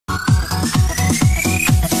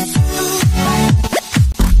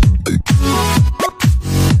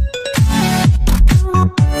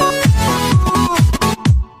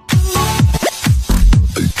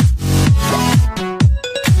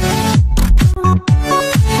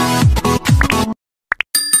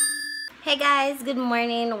guys, good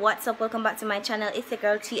morning. What's up? Welcome back to my channel. It's the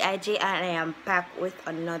girl TIJ and I am back with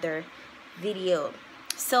another video.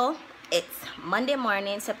 So it's Monday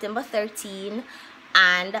morning, September 13,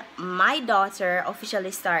 and my daughter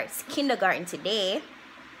officially starts kindergarten today.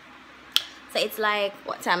 So it's like,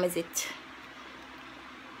 what time is it?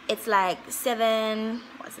 It's like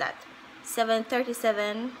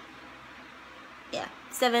 7:37. Yeah,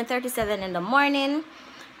 7:37 in the morning.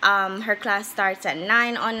 Her class starts at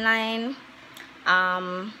 9 online.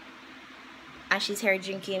 And she's here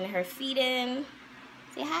drinking her feeding.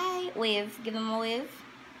 Say hi, wave, give them a wave.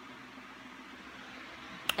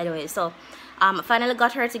 Anyway, so finally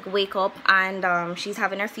got her to wake up, and she's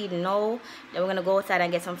having her feeding now. Then we're gonna go outside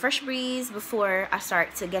and get some fresh breeze before I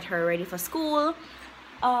start to get her ready for school.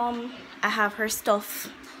 I have her stuff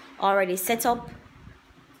already set up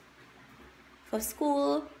for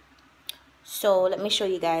school. So let me show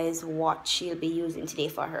you guys what she'll be using today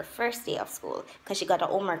for her first day of school, because she got her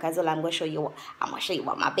homework as well. I'm gonna show you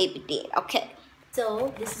what my baby did. Okay,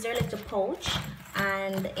 so this is her little pouch,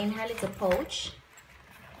 and in her little pouch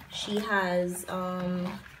she has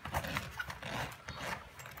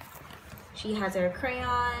her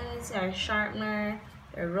crayons, her sharpener,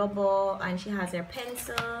 her rubber, and she has her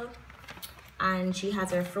pencil, and she has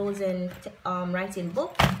her frozen writing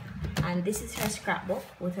book. And this is her scrapbook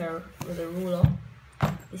with a ruler.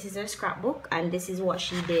 This is her scrapbook, and this is what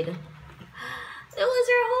she did. It was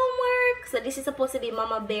her homework. So this is supposed to be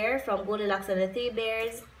Mama Bear from Goldilocks and the Three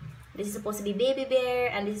Bears. This is supposed to be Baby Bear,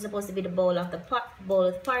 and this is supposed to be the bowl of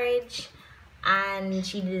porridge. And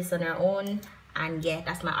she did this on her own. And yeah,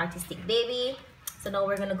 that's my artistic baby. So now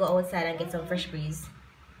we're gonna go outside and get some fresh breeze.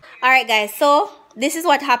 Alright guys, so this is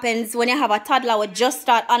what happens when you have a toddler who just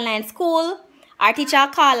start online school. Our teacher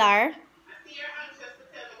call her,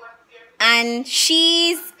 and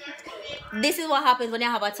this is what happens when you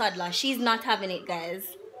have a toddler. She's not having it,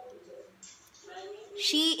 guys.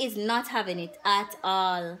 She is not having it at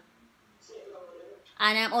all.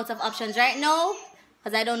 And I'm out of options right now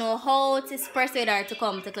because I don't know how to persuade her to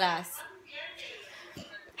come to class.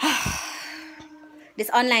 This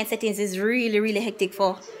online settings is really hectic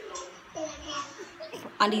on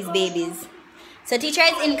these babies. So teacher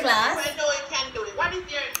is in class,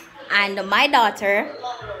 and my daughter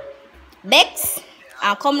Bex,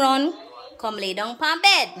 come lay down on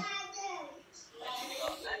bed.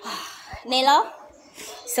 Nayla,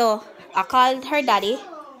 so I called her daddy.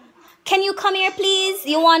 Can you come here please?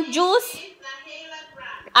 You want juice?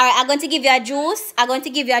 Alright, I'm going to give you a juice.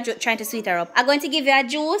 Trying to sweet her up. I'm going to give you a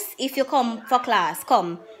juice if you come for class.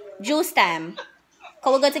 Come, juice time.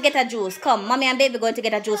 Come, we're going to get a juice. Come, mommy and baby going to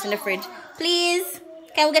get a juice in the fridge. Please,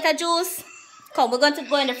 can we get a juice? Come, we're going to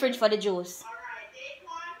go in the fridge for the juice.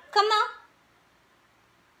 Come now.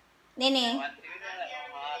 Nene.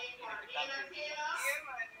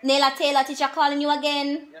 Nayla Taylor, teacher calling you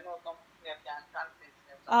again.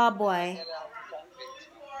 Oh boy.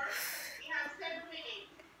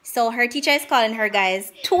 So her teacher is calling her,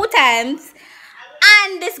 guys, 2 times.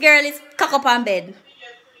 And this girl is cock up on bed.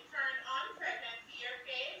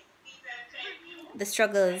 The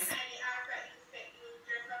struggles.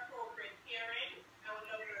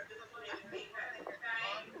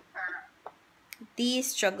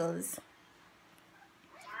 These struggles.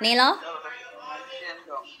 Nayla,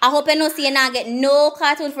 I hope you know see you not get no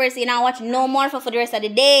cartoon first, you not watch no more for the rest of the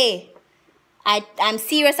day. I'm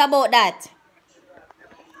serious about that.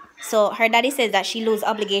 So her daddy says that she lose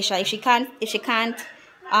obligation if she can't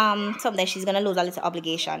someday she's gonna lose a little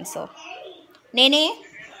obligation. So Nene,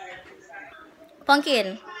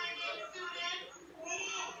 Pumpkin,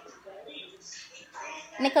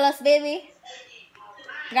 Nicholas baby,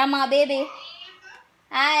 Grandma baby,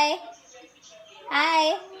 hi,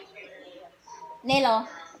 Nayla.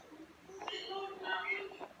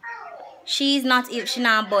 She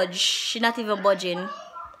not budge. She's not even budging.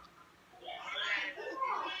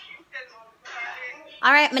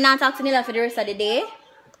 Alright, me not talk to Nayla for the rest of the day.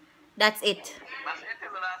 That's it.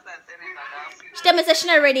 She tell me that she's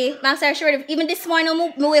not ready. I'm sorry, she's ready. Even this morning,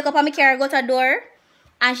 me wake up and me carry her go to the door,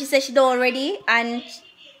 and she said she don't ready, and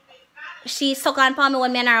she suck on me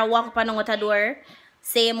when me and her walk up and go to the door.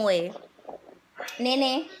 Same way.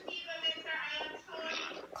 Nene,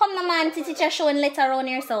 come now man, teacher showing letter around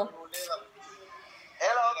here so.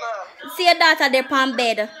 Hello girl. See your daughter there on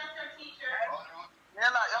bed. Your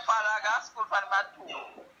father got school for about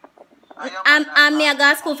 2. I'm me I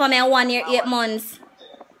got school for me 1 year 8 months.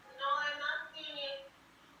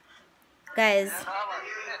 Guys,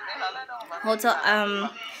 how to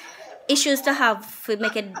issues to have for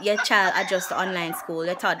making your child adjust to online school,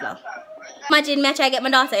 your toddler. Imagine me I try to get my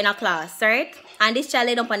daughter in a class, right? And this child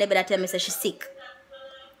laid up on the bed and tell me say she's sick.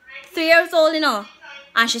 3 years old, you know.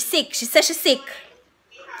 And she's sick. She says she's sick.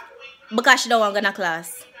 Because she don't want to go to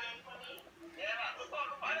class.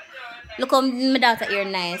 Look how my daughter here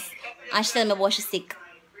nice. And she tell me about she's sick.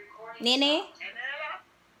 Nene?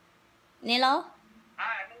 Nilo?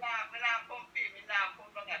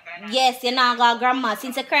 Yes, you now got grandma.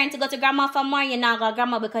 Since you're crying to go to grandma for more, you now got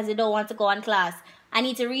grandma because you don't want to go on class. I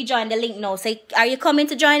need to rejoin the link now. So are you coming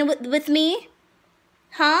to join with me?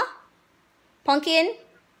 Huh? Pumpkin?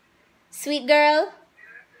 Sweet girl?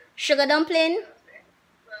 Sugar dumpling?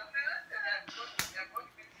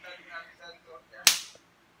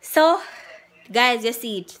 So, guys, you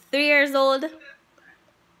see it. 3 years old.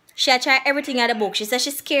 She had tried everything at the book. She said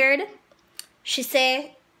she's scared. She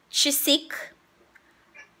said she's sick.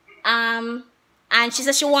 And she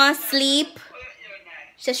said she wants sleep.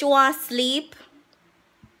 She said she wants sleep.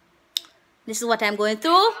 This is what I'm going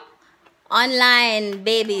through. Online,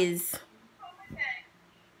 babies.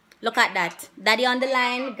 Look at that. Daddy on the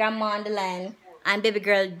line, grandma on the line. And baby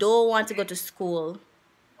girl don't want to go to school.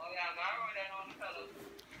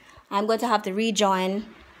 I'm going to have to rejoin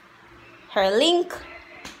her link.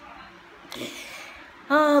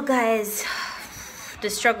 Oh, guys. The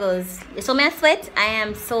struggles. So may I sweat? I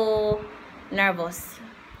am so nervous.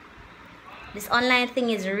 This online thing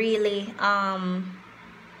is really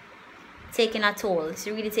taking a toll. It's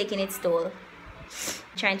really taking its toll.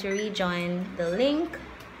 Trying to rejoin the link.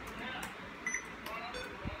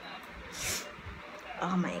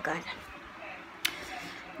 Oh my god.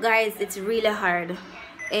 Guys, it's really hard.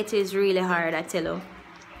 It is really hard, I tell you.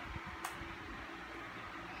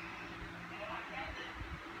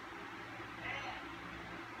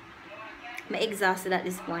 I'm exhausted at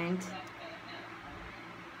this point.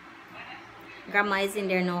 Grandma is in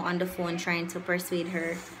there now on the phone trying to persuade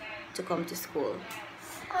her to come to school.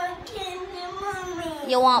 Candy, mommy.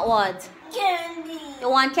 You want what? Candy. You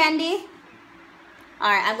want candy?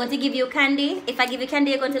 Alright, I'm going to give you candy. If I give you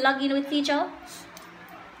candy, you're going to log in with teacher?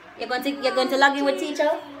 You're going to log in with teacher?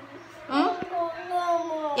 Hmm?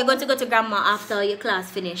 You're going to go to grandma after your class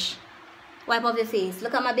finish. Wipe off your face.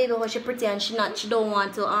 Look at my baby, how she pretty and she don't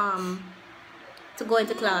want to go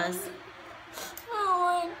into class.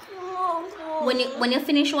 When you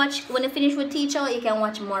finish with teacher, you can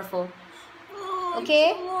watch Morpho.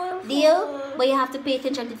 Okay? Deal? But you have to pay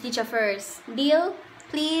attention to teacher first. Deal?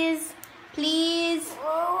 Please? Please?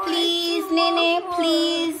 Please, Nene?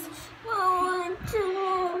 Please? Oh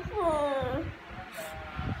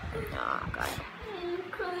God.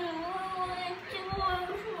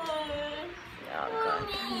 Oh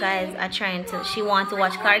God. Guys are trying to, she wants to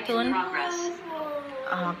watch cartoon.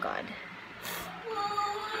 Oh God.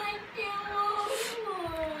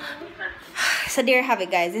 So there you have it,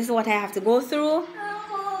 guys. This is what I have to go through.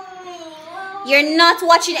 You're not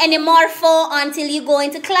watching any Morpho until you go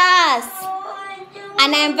into class.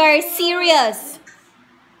 And I'm very serious.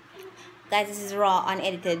 Guys, this is raw,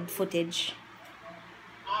 unedited footage.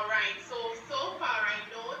 Alright, so far I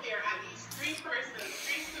know there are at least 3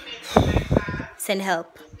 students in my class. Send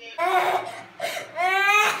help.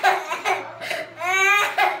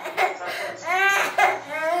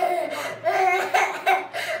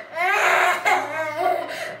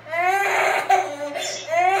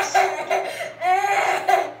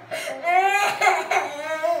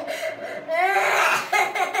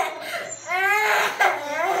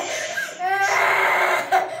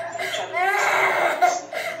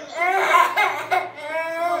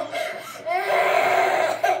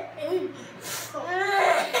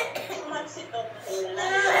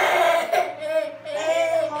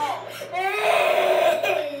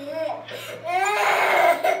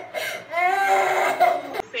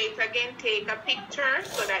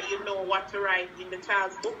 So that you know what to write in the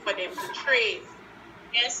child's book for them to trace.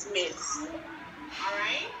 Yes, miss.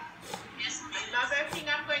 Alright? Yes, miss. Another thing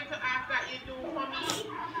I'm going to ask that you do for me,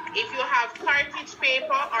 if you have cartridge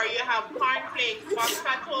paper or you have cornflakes box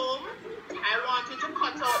at home, I want you to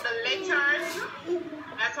cut out the letters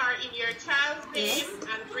that are in your child's name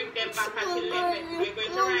and bring them back at 11. We're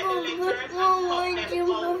going to write the letters and cut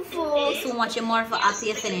them out. So watch your Morpho after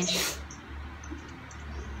you finish.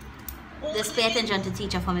 Just pay attention to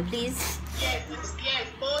teacher for me, please. Yes,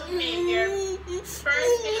 both names. Their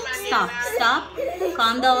first name and Stop.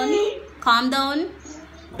 Calm down.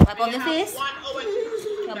 Wipe off your face.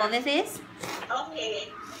 Wipe off your face. Okay.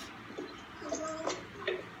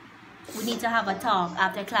 We need to have a talk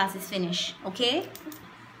after class is finished, okay?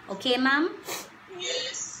 Okay, ma'am?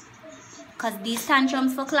 Yes. Because these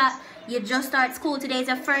tantrums for class, you just start school. Today's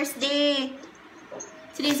your first day.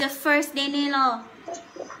 Today's your first day, Nilo.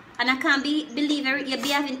 And I can't believe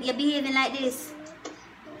you're behaving like this.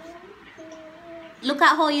 Look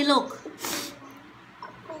at how you look.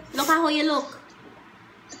 Look at how you look.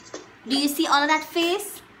 Do you see all of that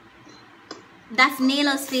face? That's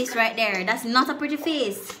Naila's face right there. That's not a pretty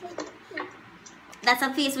face. That's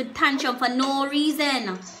a face with tantrum for no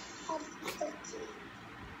reason.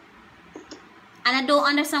 And I don't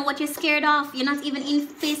understand what you're scared of. You're not even in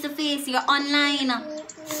face to face. You're online.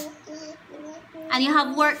 And you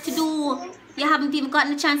have work to do. You haven't even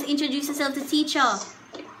gotten a chance to introduce yourself to teacher.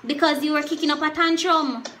 Because you were kicking up a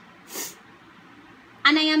tantrum.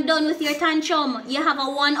 And I am done with your tantrum. You have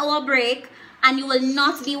a 1 hour break. And you will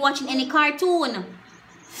not be watching any cartoon.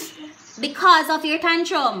 Because of your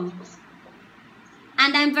tantrum.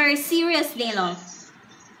 And I'm very serious, Naila.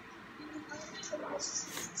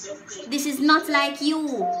 This is not like you.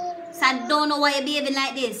 So I don't know why you're behaving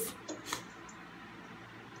like this.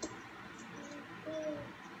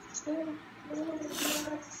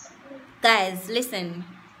 Guys, listen.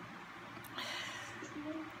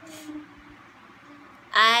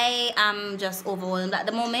 I am just overwhelmed at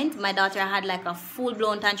the moment. My daughter had like a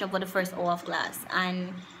full-blown tantrum for the first hour of class.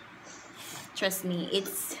 And trust me,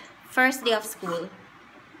 it's first day of school.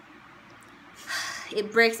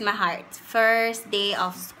 It breaks my heart. First day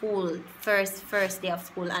of school. First day of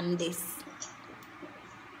school, and this.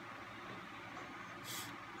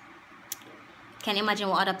 Can you imagine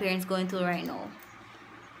what other parents going through right now?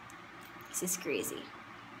 This is crazy.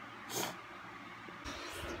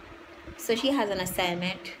 So she has an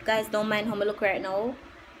assignment. Guys, don't mind how I look right now.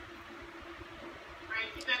 Right,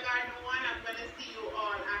 kindergarten 1, I'm gonna see you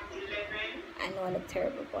all at 11. I know I look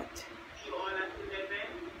terrible, but See you all at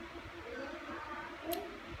 11.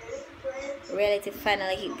 reality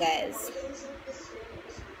finally hit, guys.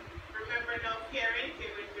 Remember now, parents,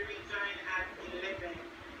 you're going to rejoin at 11.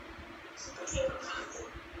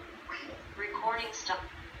 Recording stop.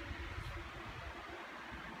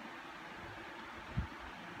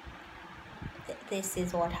 This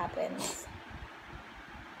is what happens.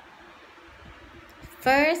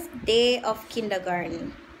 First day of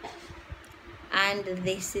kindergarten. And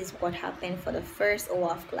this is what happened for the first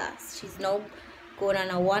hour of class. She's now going on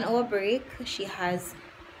a 1 hour break. She has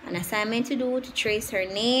an assignment to do to trace her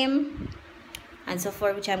name and so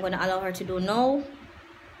forth, which I'm going to allow her to do now.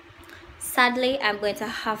 Sadly, I'm going to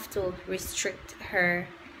have to restrict her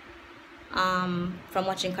from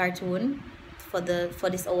watching cartoon for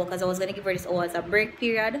this hour, because I was going to give her this hour as a break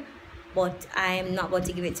period, but I'm not going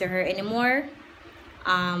to give it to her anymore.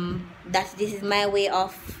 This is my way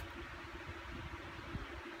of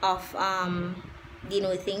dealing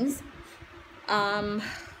with things.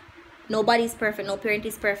 Nobody's perfect. No parent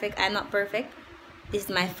is perfect. I'm not perfect. This is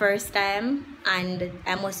my first time, and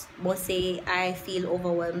I must say I feel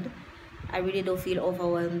overwhelmed. I really do feel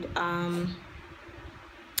overwhelmed.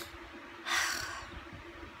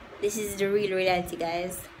 This is the real reality,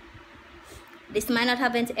 guys. This might not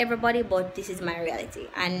happen to everybody, but this is my reality,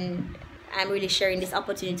 and I'm really sharing this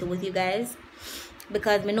opportunity with you guys,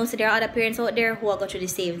 because we know there are other parents out there who are going through the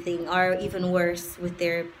same thing, or even worse with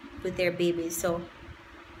their babies. So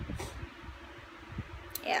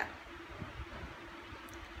yeah,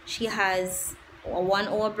 she has a 1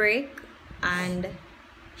 hour break and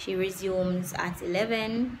she resumes at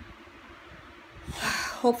 11.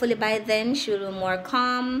 Hopefully by then she will be more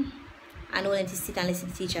calm and willing to sit and listen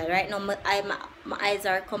to teacher. Right now my eyes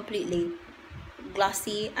are completely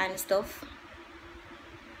glossy and stuff.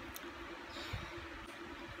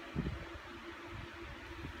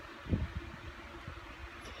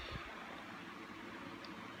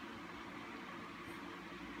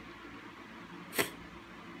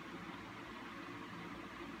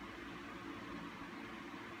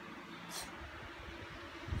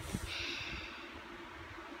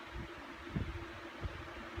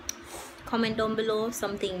 Comment down below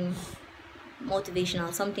something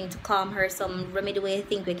motivational, something to calm her, some remedy way you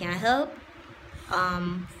think we can help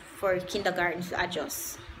for kindergarten to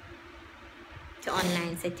adjust to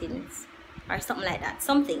online settings or something like that.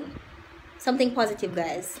 Something positive,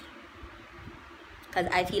 guys, because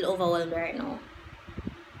I feel overwhelmed right now.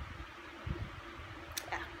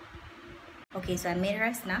 Yeah. Okay, so I made her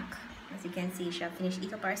a snack. As you can see, she finished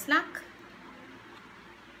eating up her snack.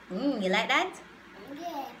 You like that?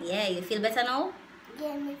 Yeah. Yeah, you feel better now?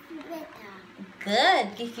 Yeah, me feel better.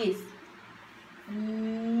 Good. Give kiss.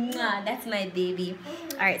 That's my baby.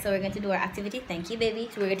 Alright, so we're going to do our activity. Thank you, baby.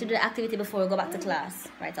 So we're going to do the activity before we go back to class.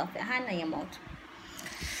 Right off your hand and your mouth.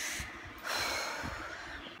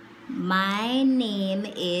 My name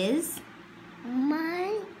is...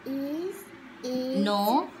 Mine is...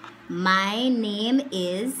 No. My name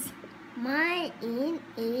is... My name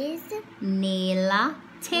is Nayla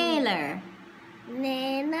Taylor.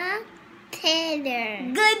 Nana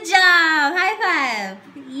Taylor. Good job. High five.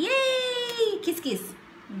 Yay. Kiss, kiss.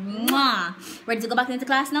 Mwah. Ready to go back into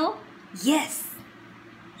class now? Yes.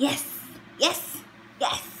 Yes. Yes.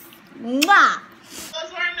 Yes. Mwah. Those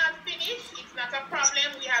who are not finished, it's not a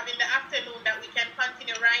problem. We have in the afternoon that we can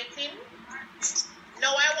continue writing.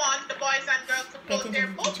 Now I want the boys and girls to close their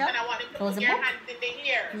books, and I want them to Close put the their book. hands in the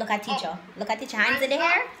hair. Look at teacher. Up. Look at teacher. Hands in the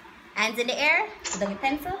air. Hands in the air. With the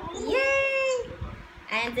pencil. Yay.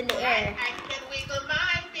 Hands in the air. I can wiggle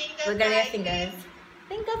my fingers. Wiggle your like fingers. this.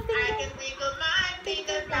 Finger, I finger. can wiggle my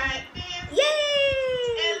fingers like this.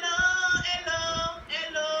 Yay. Hello, hello,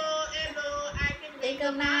 hello, hello. I can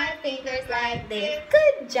Wiggle my fingers like this. this.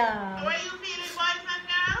 Good How job. are you feeling, boys and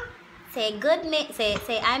girls? Say good.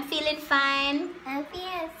 Say I'm feeling fine. I'm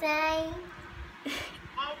feeling fine.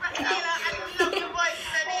 All right, Nayla, I love your voice,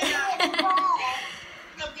 Nayla.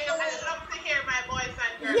 I love to hear my boys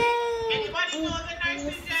and girls. Yay. Anybody know the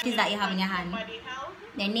nurse's Is that you have in your hand? Anybody help?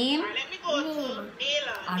 Their name? All right, let me go to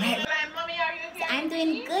Nayla. All right. Nayla and Mommy, are you here? I'm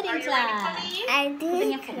doing good Are in you ready for class. me? I Open do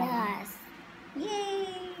your phone. class. Yay.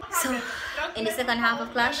 So, in the second half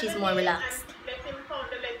of class, she's more relaxed. Let him count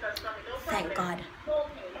the letters for me. No Thank problem. God.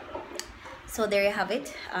 So there you have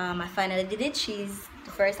it. I finally did it.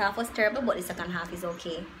 The first half was terrible, but the second half is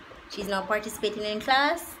okay. She's now participating in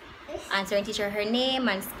class, answering teacher her name,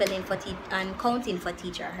 and spelling for and counting for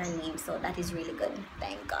teacher her name. So that is really good.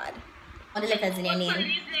 Thank God. Count the letters in your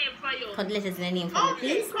name. Count the letters in your name for me, Okay,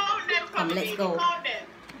 please. count them for Come, me, let's baby. go. Count them.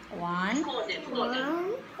 1.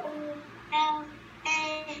 One,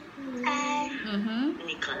 Mm-hmm.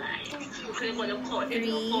 Nikolai.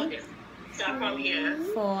 3. Start from here.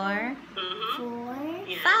 4. 4,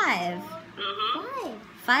 5. 5.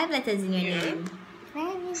 5 letters in your name.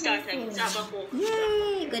 5 is Start the from same. home.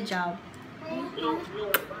 Yay! Good job. No.